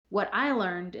what I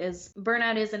learned is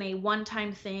burnout isn't a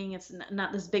one-time thing. It's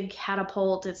not this big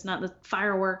catapult. It's not the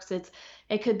fireworks. It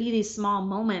could be these small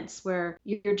moments where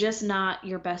you're just not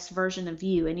your best version of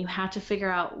you, and you have to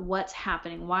figure out what's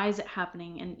happening, why is it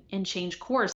happening, and change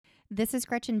course. This is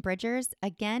Gretchen Bridgers,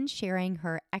 again sharing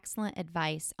her excellent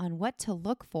advice on what to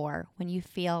look for when you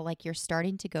feel like you're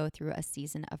starting to go through a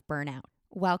season of burnout.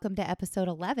 Welcome to episode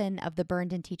 11 of the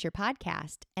Burned In Teacher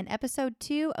podcast and episode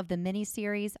 2 of the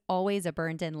mini-series Always a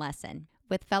Burned In Lesson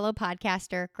with fellow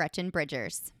podcaster Gretchen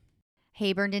Bridgers.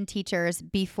 Hey, Burned In Teachers,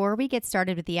 before we get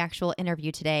started with the actual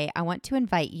interview today, I want to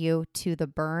invite you to the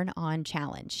Burn On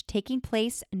Challenge, taking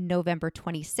place November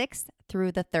 26th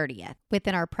through the 30th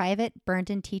within our private Burned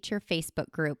In Teacher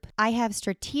Facebook group. I have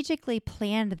strategically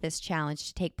planned this challenge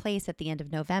to take place at the end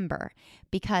of November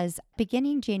because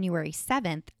beginning January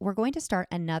 7th, we're going to start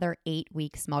another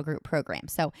 8-week small group program.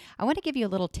 So I want to give you a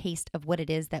little taste of what it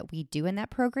is that we do in that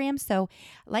program. So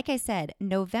like I said,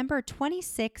 November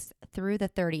 26th through the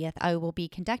 30th, I will be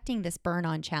conducting this Burn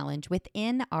On Challenge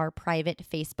within our private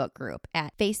Facebook group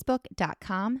at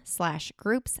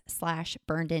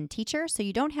facebook.com/groups/burnedinteacher. So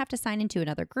you don't have to sign into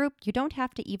another group. You don't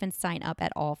have to even sign up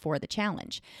at all for the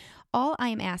challenge. All I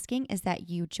am asking is that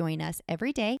you join us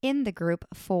every day in the group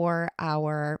for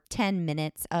our 10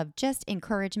 minutes of just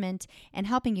encouragement and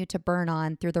helping you to burn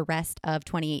on through the rest of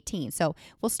 2018. So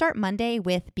we'll start Monday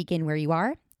with Begin Where You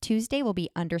Are. Tuesday will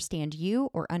be Understand You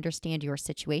or Understand Your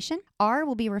Situation. R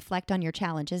will be Reflect on Your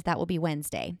Challenges. That will be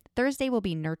Wednesday. Thursday will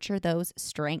be Nurture Those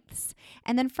Strengths.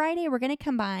 And then Friday, we're going to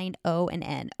combine O and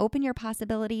N. Open your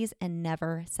possibilities and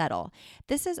never settle.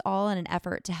 This is all in an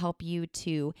effort to help you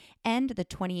to end the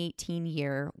 2018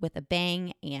 year with a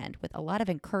bang and with a lot of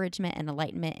encouragement and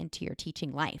enlightenment into your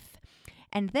teaching life.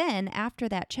 And then after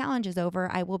that challenge is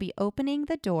over, I will be opening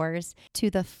the doors to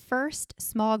the first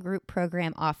small group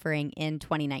program offering in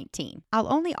 2019.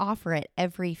 I'll only offer it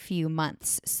every few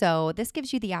months. So this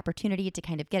gives you the opportunity to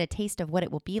kind of get a taste of what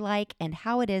it will be like and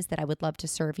how it is that I would love to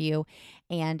serve you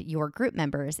and your group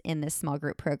members in this small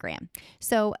group program.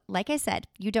 So like I said,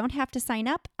 you don't have to sign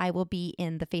up. I will be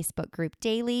in the Facebook group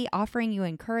daily, offering you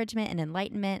encouragement and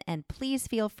enlightenment. And please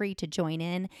feel free to join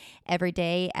in every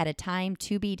day at a time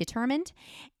to be determined.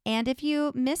 And if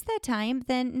you miss that time,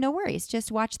 then no worries.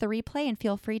 Just watch the replay and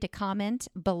feel free to comment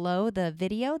below the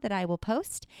video that I will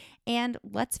post. And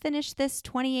let's finish this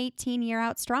 2018 year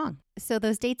out strong. So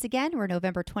those dates again were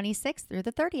November 26th through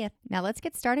the 30th. Now let's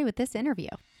get started with this interview.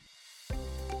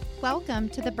 Welcome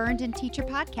to the Burned In Teacher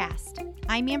podcast.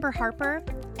 I'm Amber Harper,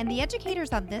 and the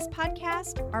educators on this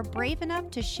podcast are brave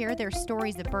enough to share their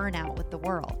stories of burnout with the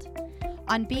world.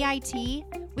 On BIT,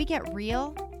 we get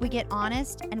real, we get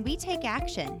honest, and we take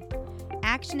action.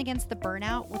 Action against the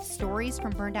burnout with stories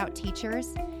from burned out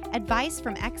teachers, advice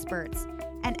from experts,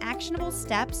 and actionable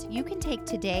steps you can take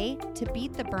today to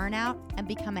beat the burnout and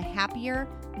become a happier,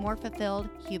 more fulfilled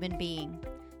human being.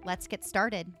 Let's get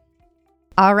started.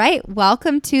 All right,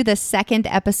 welcome to the second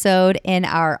episode in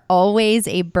our Always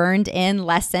a Burned In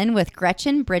Lesson with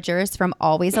Gretchen Bridgers from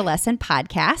Always a Lesson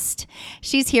podcast.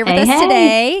 She's here with us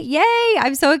today. Yay,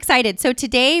 I'm so excited. So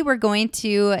today we're going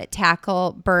to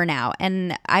tackle burnout,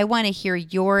 and I want to hear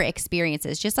your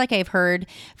experiences. Just like I've heard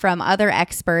from other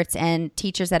experts and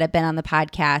teachers that have been on the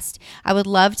podcast, I would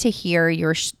love to hear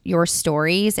your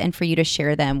stories and for you to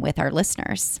share them with our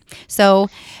listeners. So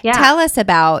Tell us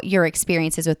about your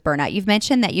experiences with burnout. You've mentioned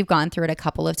that you've gone through it a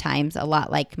couple of times, a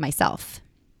lot like myself.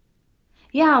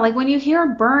 Yeah, like when you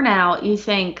hear burnout, you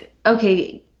think,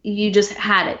 okay, you just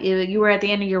had it. You were at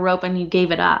the end of your rope and you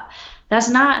gave it up. That's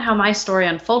not how my story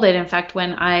unfolded. In fact,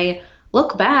 when I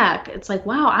look back, it's like,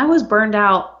 wow, I was burned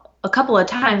out a couple of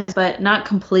times, but not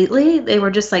completely. They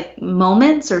were just like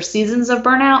moments or seasons of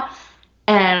burnout.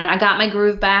 And I got my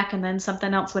groove back, and then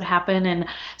something else would happen. And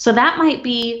so that might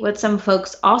be what some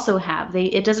folks also have.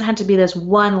 It doesn't have to be this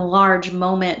one large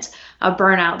moment of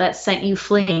burnout that sent you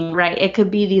fleeing, right? It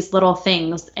could be these little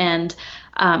things, and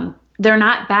they're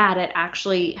not bad. It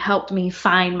actually helped me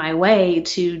find my way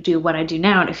to do what I do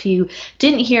now. And if you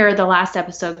didn't hear the last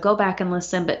episode, go back and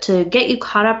listen. But to get you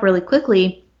caught up really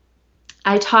quickly,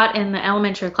 I taught in the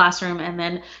elementary classroom and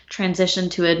then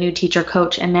transitioned to a new teacher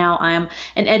coach, and now I'm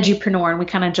an edupreneur, and we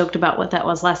kind of joked about what that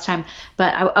was last time,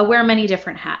 but I wear many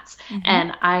different hats,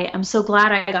 and I am so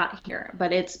glad I got here,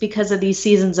 but it's because of these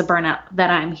seasons of burnout that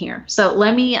I'm here. So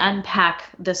let me unpack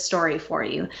this story for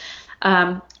you.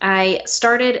 I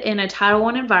started in a Title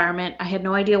I environment. I had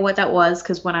no idea what that was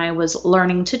because when I was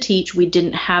learning to teach, we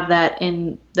didn't have that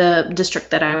in the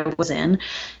district that I was in.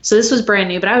 So this was brand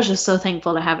new, but I was just so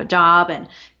thankful to have a job. And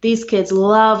these kids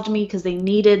loved me because they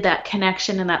needed that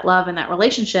connection and that love and that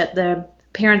relationship. The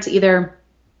parents either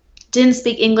didn't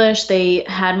speak English. They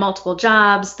had multiple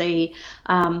jobs. They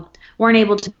weren't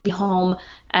able to be home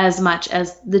as much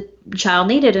as the child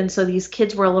needed. And so these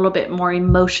kids were a little bit more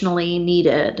emotionally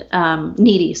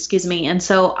needy, excuse me. And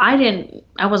so I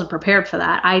wasn't prepared for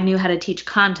that. I knew how to teach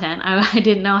content. I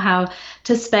didn't know how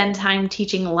to spend time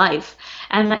teaching life.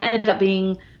 And that ended up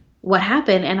being what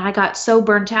happened. And I got so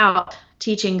burnt out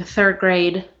teaching third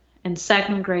grade and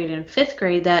second grade and fifth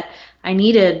grade that I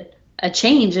needed a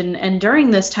change. And during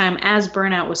this time, as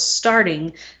burnout was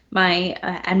starting, my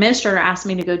administrator asked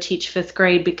me to go teach fifth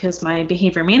grade because my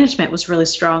behavior management was really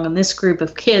strong, and this group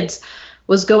of kids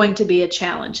was going to be a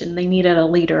challenge, and they needed a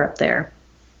leader up there.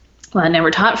 Well, I never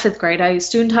taught fifth grade. I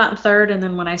student taught in third, and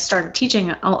then when I started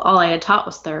teaching, all I had taught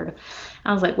was third.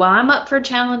 I was like, well, I'm up for a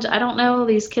challenge. I don't know.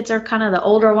 These kids are kind of the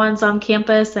older ones on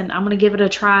campus, and I'm going to give it a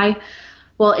try.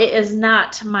 Well, it is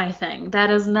not my thing.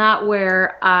 That is not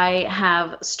where I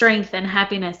have strength and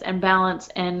happiness and balance.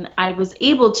 And I was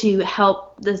able to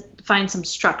help find some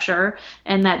structure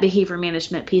and that behavior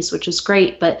management piece, which is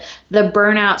great. But the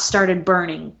burnout started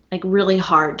burning like really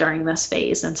hard during this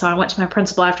phase. And so I went to my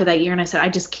principal after that year and I said, I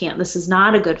just can't. This is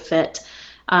not a good fit.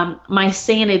 My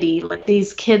sanity, like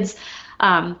these kids,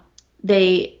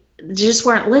 they just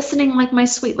weren't listening like my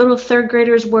sweet little third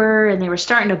graders were, and they were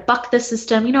starting to buck the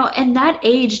system, and that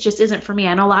age just isn't for me.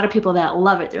 I know a lot of people that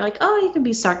love it. They're like, oh, you can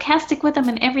be sarcastic with them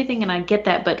and everything, and I get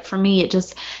that, but for me, it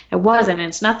wasn't. And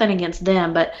it's nothing against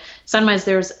them, but sometimes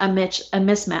there's a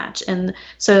mismatch. And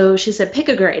so she said, pick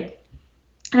a grade.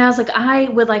 And I was like, I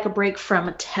would like a break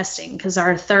from testing because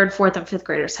our third, fourth, and fifth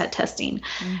graders had testing.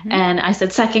 Mm-hmm. And I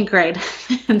said second grade.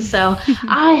 And so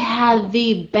I had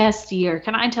the best year.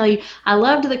 Can I tell you, I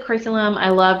loved the curriculum.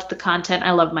 I loved the content.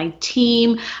 I loved my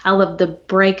team. I loved the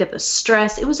break of the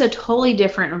stress. It was a totally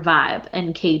different vibe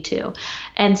in K2.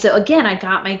 And so again, I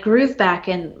got my groove back,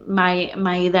 and my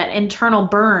that internal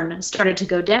burn started to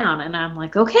go down. And I'm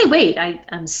like, okay, wait,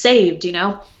 I'm saved,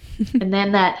 And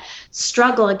then that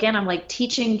struggle again, I'm like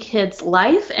teaching kids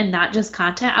life and not just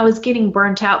content. I was getting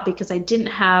burnt out because I didn't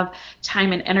have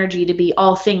time and energy to be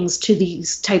all things to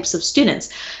these types of students.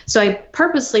 So I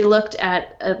purposely looked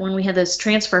at when we had this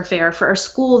transfer fair for a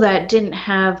school that didn't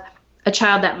have a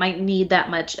child that might need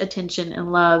that much attention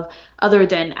and love other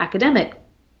than academic.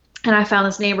 And I found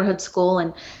this neighborhood school,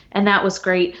 and that was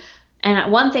great.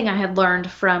 And one thing I had learned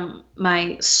from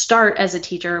my start as a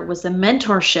teacher was the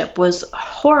mentorship was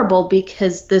horrible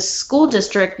because the school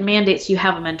district mandates you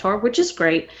have a mentor, which is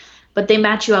great, but they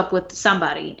match you up with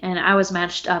somebody. And I was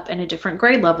matched up in a different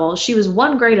grade level. She was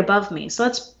one grade above me, so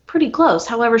that's pretty close.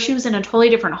 However, she was in a totally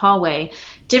different hallway,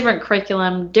 different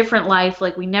curriculum, different life.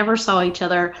 Like we never saw each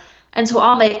other. And so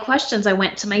all my questions, I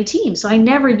went to my team. So I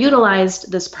never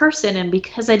utilized this person. And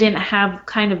because I didn't have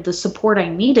kind of the support I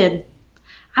needed,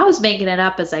 I was making it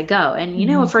up as I go. And,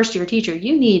 a first-year teacher,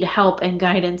 you need help and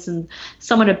guidance and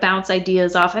someone to bounce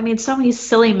ideas off. I mean, so many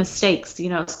silly mistakes,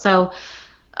 So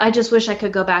I just wish I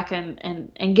could go back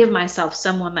and give myself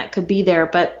someone that could be there.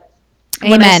 But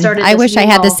Amen. I wish I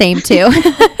had the same too.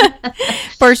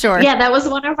 For sure. Yeah, that was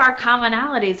one of our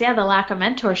commonalities. Yeah, the lack of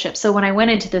mentorship. So when I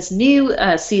went into this new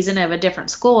season of a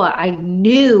different school, I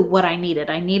knew what I needed.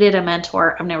 I needed a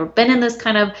mentor. I've never been in this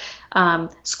kind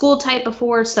of school type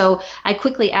before. So I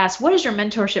quickly asked, what is your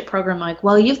mentorship program like?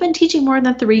 Well, you've been teaching more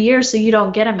than 3 years, so you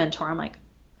don't get a mentor. I'm like,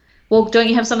 well, don't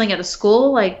you have something at a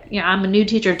school? Like, I'm a new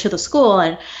teacher to the school.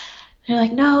 And they're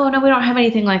like, no, we don't have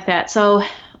anything like that. So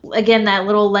again, that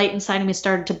little light inside of me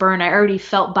started to burn. I already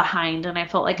felt behind, and I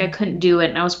felt like I couldn't do it.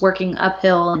 And I was working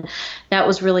uphill, and that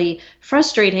was really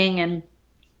frustrating. And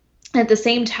at the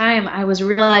same time, I was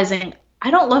realizing I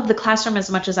don't love the classroom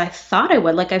as much as I thought I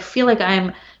would. Like, I feel like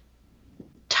I'm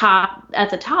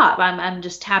at the top. I'm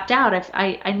just tapped out.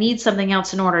 I need something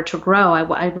else in order to grow. I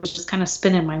was just kind of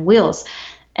spinning my wheels.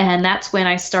 And that's when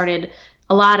I started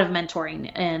a lot of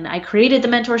mentoring. And I created the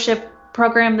mentorship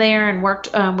program there and worked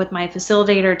with my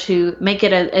facilitator to make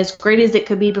it as great as it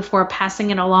could be before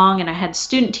passing it along. And I had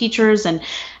student teachers, and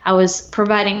I was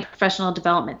providing professional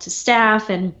development to staff.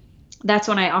 And that's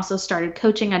when I also started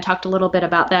coaching. I talked a little bit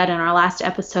about that in our last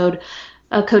episode,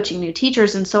 coaching new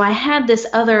teachers. And so I had this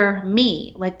other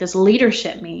me, like this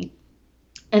leadership me,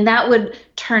 and that would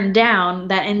turn down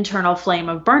that internal flame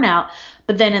of burnout.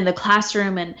 But then in the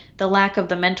classroom and the lack of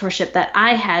the mentorship that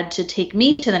I had to take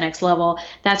me to the next level,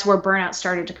 that's where burnout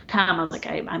started to come. I was like,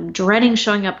 I'm dreading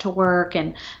showing up to work,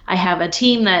 and I have a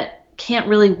team that can't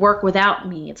really work without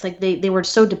me. It's like they were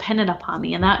so dependent upon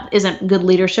me, and that isn't good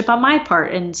leadership on my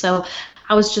part. And so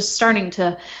I was just starting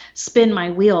to spin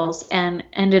my wheels, and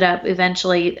ended up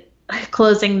eventually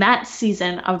closing that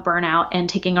season of burnout and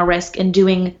taking a risk and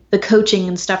doing the coaching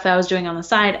and stuff that I was doing on the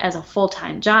side as a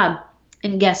full-time job.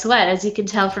 And guess what? As you can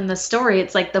tell from the story,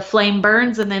 it's like the flame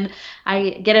burns and then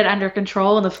I get it under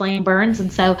control and the flame burns.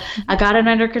 And so I got it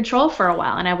under control for a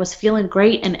while and I was feeling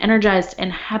great and energized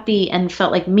and happy and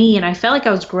felt like me. And I felt like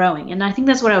I was growing. And I think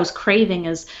that's what I was craving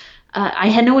is I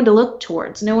had no one to look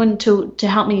towards, no one to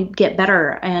help me get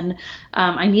better. And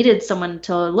I needed someone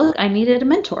to look, I needed a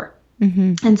mentor.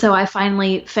 Mm-hmm. And so I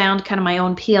finally found kind of my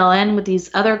own PLN with these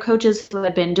other coaches who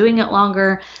had been doing it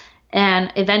longer.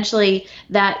 And eventually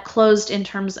that closed in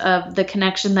terms of the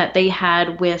connection that they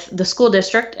had with the school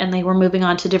district, and they were moving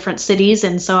on to different cities.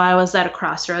 And so I was at a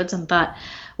crossroads and thought,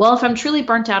 well, if I'm truly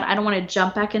burnt out, I don't want to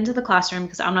jump back into the classroom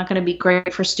because I'm not going to be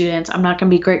great for students. I'm not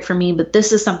going to be great for me, but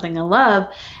this is something I love.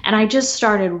 And I just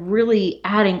started really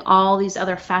adding all these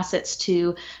other facets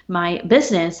to my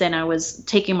business. And I was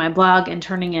taking my blog and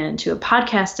turning it into a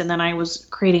podcast. And then I was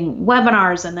creating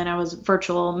webinars, and then I was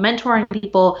virtual mentoring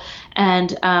people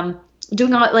and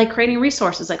doing all like creating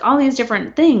resources, like all these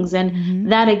different things.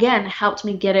 And that again helped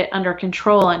me get it under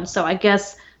control. And so I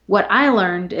guess what I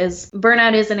learned is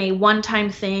burnout isn't a one-time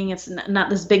thing. It's not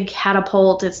this big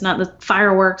catapult. It's not the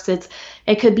fireworks. It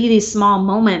could be these small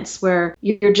moments where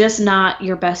you're just not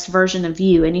your best version of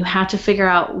you, and you have to figure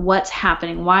out what's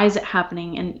happening, why is it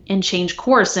happening, and change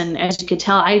course. And as you could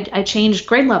tell, I changed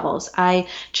grade levels, I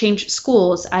changed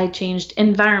schools, I changed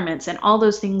environments, and all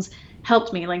those things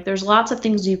helped me. Like there's lots of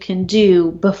things you can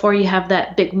do before you have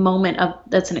that big moment of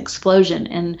that's an explosion.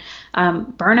 And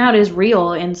burnout is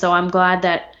real. And so I'm glad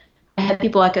that I had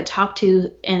people I could talk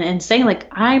to and say like,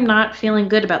 I'm not feeling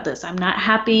good about this. I'm not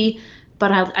happy,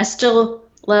 but I still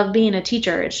love being a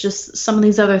teacher. It's just some of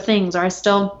these other things, or I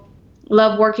still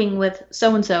love working with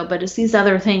so-and-so, but it's these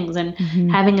other things, and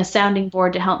having a sounding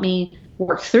board to help me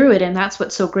work through it. And that's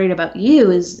what's so great about you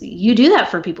is you do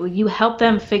that for people. You help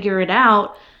them figure it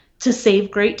out to save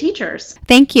great teachers.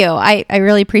 Thank you. I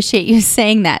really appreciate you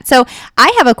saying that. So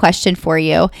I have a question for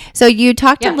you. So you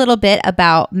talked a little bit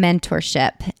about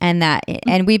mentorship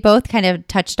and we both kind of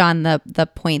touched on the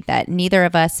point that neither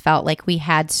of us felt like we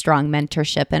had strong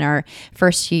mentorship in our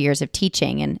first few years of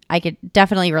teaching. And I could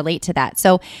definitely relate to that.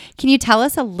 So can you tell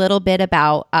us a little bit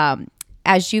about,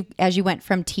 as you went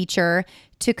from teacher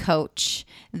to coach,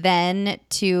 then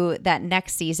to that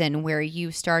next season where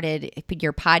you started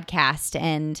your podcast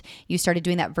and you started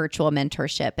doing that virtual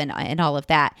mentorship and all of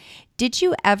that. Did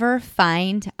you ever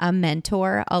find a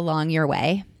mentor along your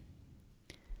way?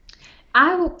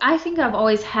 I think I've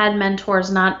always had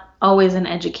mentors, not always in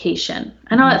education.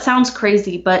 I know that sounds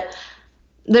crazy, but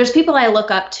there's people I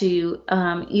look up to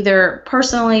either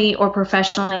personally or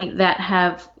professionally that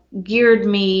have geared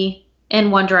me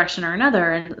in one direction or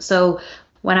another. And so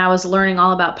when I was learning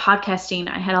all about podcasting,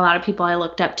 I had a lot of people I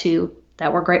looked up to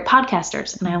that were great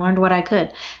podcasters, and I learned what I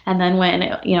could. And then when,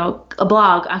 a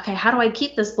blog, okay, how do I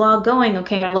keep this blog going?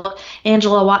 Okay, I love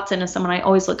Angela Watson is someone I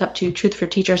always look up to, Truth for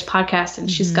Teachers podcast,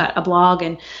 and she's got a blog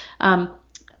and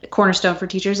Cornerstone for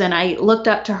Teachers. And I looked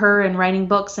up to her in writing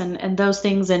books and those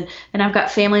things. And I've got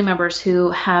family members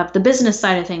who have the business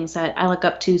side of things that I look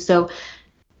up to. So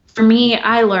for me,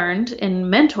 I learned in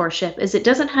mentorship is it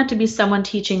doesn't have to be someone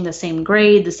teaching the same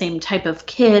grade, the same type of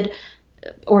kid,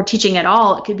 or teaching at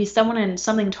all. It could be someone in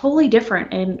something totally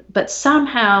different, but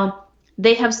somehow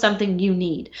they have something you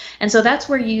need. And so that's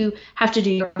where you have to do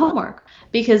your homework,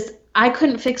 because I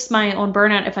couldn't fix my own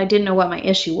burnout if I didn't know what my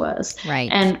issue was. Right.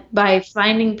 And by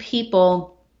finding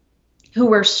people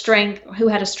who had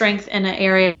a strength in an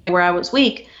area where I was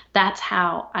weak, that's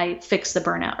how I fixed the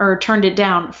burnout or turned it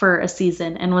down for a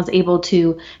season and was able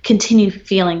to continue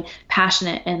feeling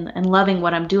passionate and loving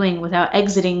what I'm doing without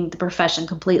exiting the profession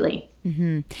completely.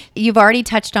 Mm-hmm. You've already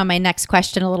touched on my next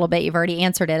question a little bit. You've already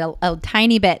answered it a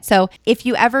tiny bit. So if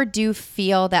you ever do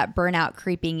feel that burnout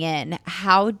creeping in,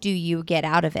 how do you get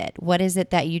out of it? What is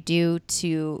it that you do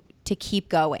to keep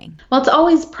going? Well, it's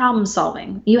always problem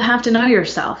solving. You have to know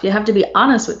yourself. You have to be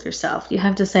honest with yourself. You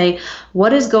have to say,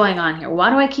 what is going on here? Why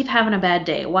do I keep having a bad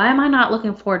day? Why am I not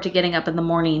looking forward to getting up in the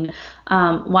morning?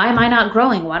 Why am I not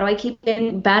growing? Why do I keep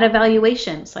getting bad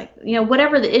evaluations? Like,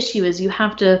 whatever the issue is, you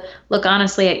have to look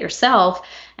honestly at yourself.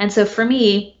 And so for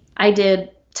me, I did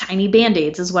tiny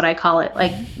Bandaids is what I call it.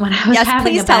 Like when I was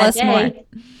having a bad day.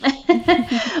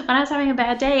 When I was having a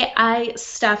bad day, I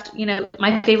stuffed,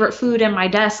 my favorite food in my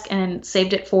desk and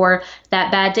saved it for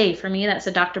that bad day. For me, that's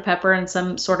a Dr. Pepper and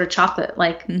some sort of chocolate,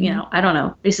 like, I don't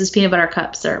know, Reese's peanut butter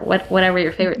cups or whatever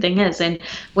your favorite thing is. And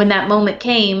when that moment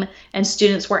came and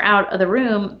students were out of the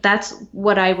room, that's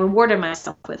what I rewarded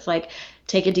myself with. Like,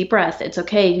 take a deep breath. It's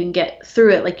okay. You can get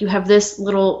through it. Like you have this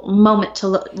little moment to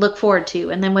look forward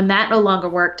to. And then when that no longer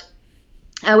worked,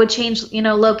 I would change,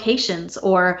 locations,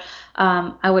 or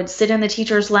I would sit in the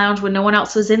teacher's lounge when no one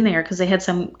else was in there because they had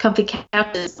some comfy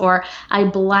couches, or I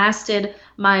blasted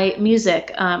my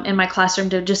music in my classroom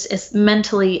to just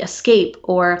mentally escape,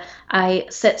 or I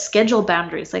set schedule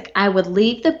boundaries. Like I would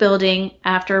leave the building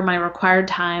after my required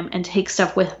time and take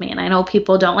stuff with me. And I know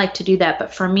people don't like to do that,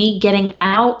 but for me, getting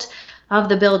out of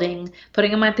the building,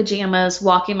 putting on my pajamas,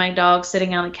 walking my dog,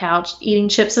 sitting on the couch, eating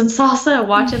chips and salsa,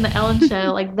 watching the Ellen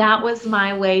show. Like that was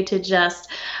my way to just,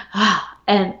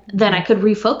 and then I could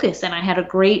refocus. And I had a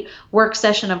great work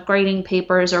session of grading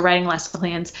papers or writing lesson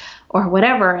plans or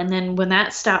whatever. And then when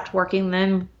that stopped working,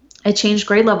 then I changed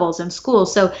grade levels in school.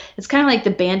 So it's kind of like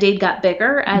the Band-Aid got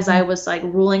bigger as I was like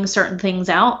ruling certain things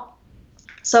out.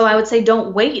 So I would say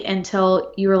don't wait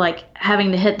until you're like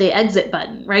having to hit the exit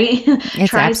button, right?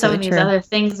 Try some of these other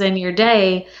things in your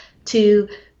day to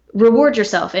reward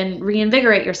yourself and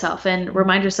reinvigorate yourself and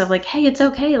remind yourself like, hey, it's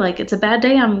okay. Like it's a bad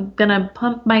day. I'm going to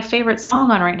pump my favorite song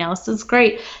on right now. This is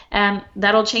great. And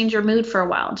that'll change your mood for a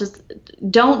while. Just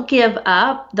don't give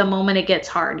up the moment it gets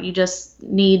hard. You just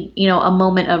need, a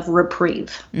moment of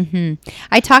reprieve.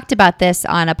 I talked about this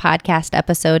on a podcast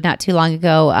episode not too long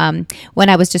ago when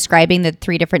I was describing the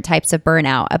 3 different types of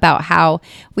burnout, about how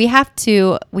we have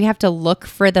to look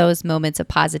for those moments of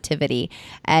positivity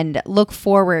and look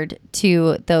forward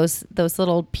to those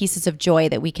little pieces of joy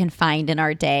that we can find in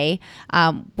our day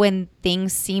when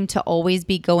things seem to always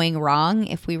be going wrong.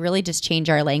 If we really just change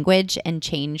our language and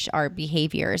change our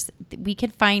behaviors, we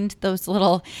can find those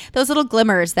little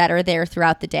glimmers that are there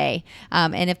throughout the day.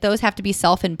 And if those have to be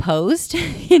self-imposed,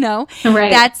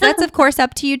 right. that's of course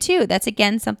up to you too. That's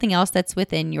again something else that's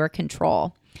within your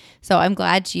control. So I'm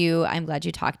glad you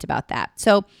talked about that.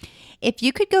 So if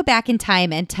you could go back in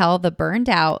time and tell the burned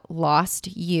out,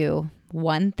 lost you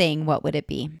one thing, what would it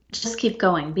be? Just keep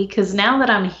going, because now that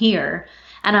I'm here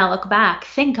and I look back,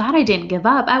 thank God I didn't give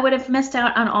up. I would have missed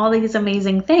out on all these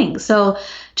amazing things. So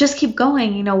just keep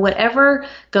going. Whatever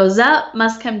goes up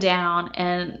must come down,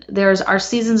 and our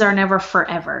seasons are never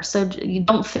forever. So you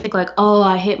don't think like, oh,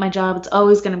 I hate my job, it's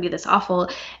always going to be this awful.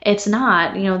 It's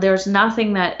not. There's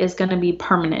nothing that is going to be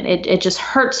permanent. It just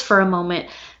hurts for a moment,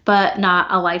 but not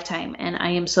a lifetime. And I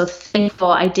am so thankful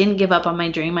I didn't give up on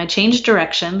my dream. I changed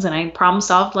directions and I problem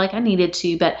solved like I needed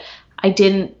to, but I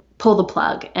didn't pull the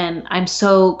plug. And I'm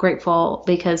so grateful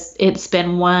because it's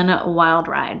been one wild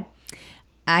ride.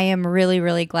 I am really,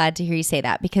 really glad to hear you say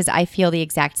that, because I feel the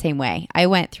exact same way. I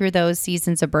went through those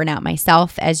seasons of burnout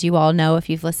myself, as you all know if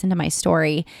you've listened to my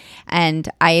story. And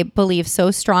I believe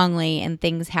so strongly in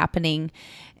things happening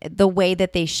the way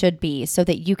that they should be, so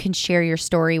that you can share your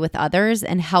story with others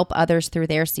and help others through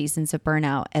their seasons of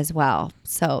burnout as well.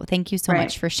 So thank you so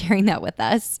much for sharing that with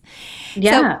us.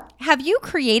 Yeah. So have you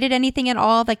created anything at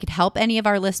all that could help any of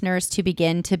our listeners to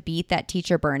begin to beat that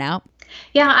teacher burnout?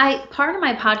 Yeah, part of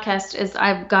my podcast is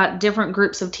I've got different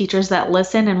groups of teachers that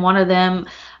listen, and one of them,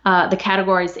 the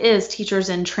categories is teachers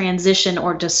in transition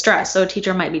or distress. So a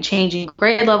teacher might be changing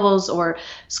grade levels or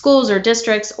schools or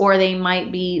districts, or they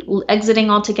might be exiting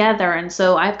altogether. And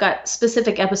so I've got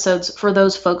specific episodes for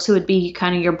those folks who would be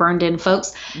kind of your burned in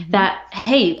folks that,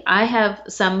 hey, I have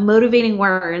some motivating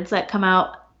words that come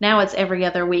out. Now it's every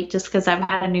other week just because I've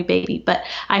had a new baby. But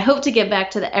I hope to get back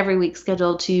to the every week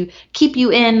schedule to keep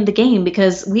you in the game,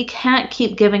 because we can't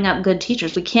keep giving up good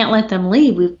teachers. We can't let them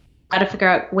leave. We've got to figure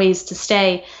out ways to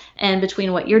stay. And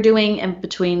between what you're doing and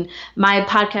between my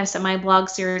podcast and my blog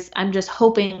series, I'm just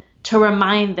hoping to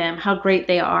remind them how great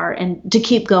they are and to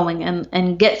keep going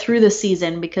and get through the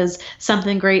season, because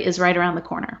something great is right around the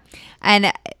corner.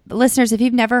 And listeners, if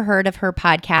you've never heard of her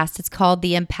podcast, it's called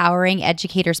the Empowering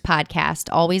Educators Podcast,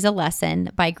 Always a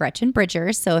Lesson by Gretchen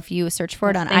Bridgers. So if you search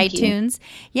for it on iTunes,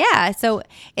 so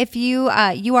if you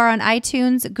are on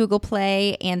iTunes, Google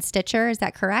Play, and Stitcher, is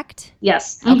that correct?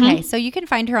 Yes. Okay, so you can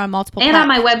find her on multiple and on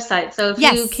my website. So if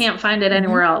you can't find it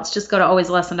anywhere else, just go to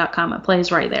alwaysalesson.com. It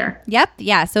plays right there. Yep.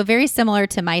 Yeah. So very similar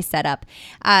to my setup.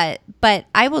 But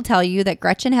I will tell you that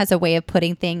Gretchen has a way of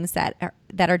putting things that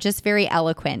are just very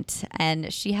eloquent,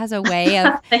 and she has a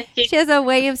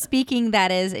way of speaking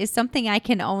that is something I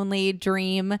can only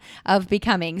dream of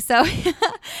becoming. So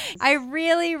I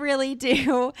really, really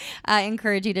do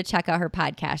encourage you to check out her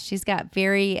podcast. She's got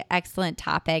very excellent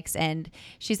topics, and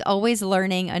she's always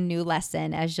learning a new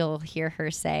lesson, as you'll hear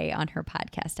her say on her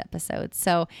podcast episodes.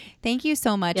 So thank you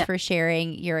so much for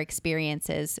sharing your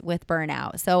experiences with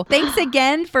burnout. So thanks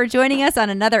again for joining us on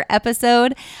another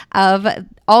episode of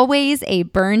Always a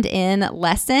Burned In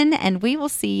Lesson, and we will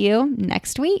see you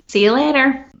next week. See you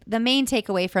later. The main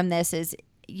takeaway from this is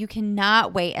you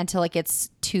cannot wait until it gets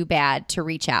too bad to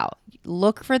reach out.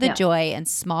 Look for the Yeah. joy and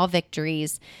small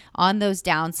victories on those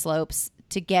down slopes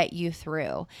to get you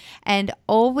through. And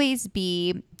always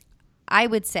be, I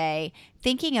would say,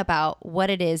 thinking about what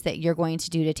it is that you're going to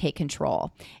do to take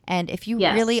control. And if you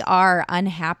Yes. really are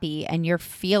unhappy and you're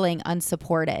feeling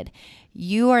unsupported,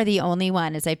 you are the only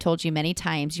one, as I've told you many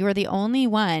times, you are the only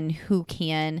one who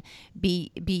can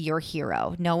be your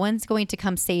hero. No one's going to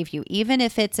come save you. Even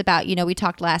if it's about, we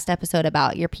talked last episode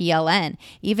about your PLN,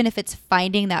 even if it's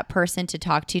finding that person to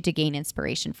talk to gain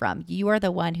inspiration from, you are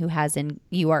the one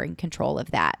you are in control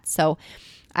of that. So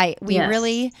we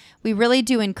really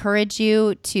do encourage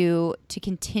you to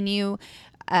continue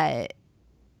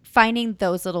finding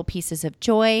those little pieces of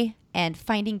joy and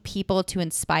finding people to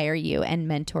inspire you and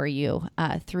mentor you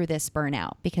through this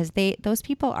burnout, because those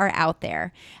people are out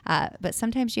there, but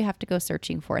sometimes you have to go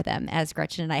searching for them, as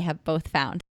Gretchen and I have both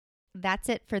found. That's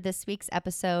it for this week's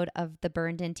episode of the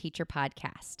Burned In Teacher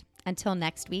podcast. Until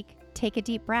next week, take a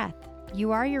deep breath.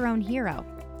 You are your own hero,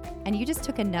 and you just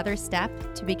took another step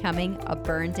to becoming a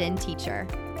burned in teacher.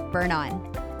 Burn on.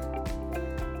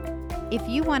 If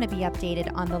you want to be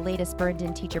updated on the latest Burned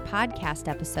In Teacher podcast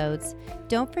episodes,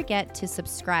 don't forget to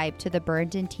subscribe to the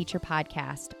Burned In Teacher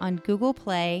podcast on Google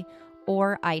Play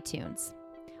or iTunes.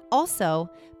 Also,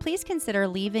 please consider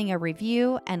leaving a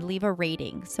review and leave a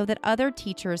rating so that other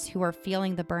teachers who are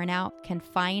feeling the burnout can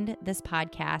find this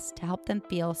podcast to help them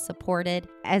feel supported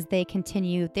as they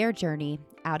continue their journey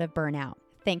out of burnout.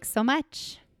 Thanks so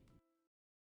much.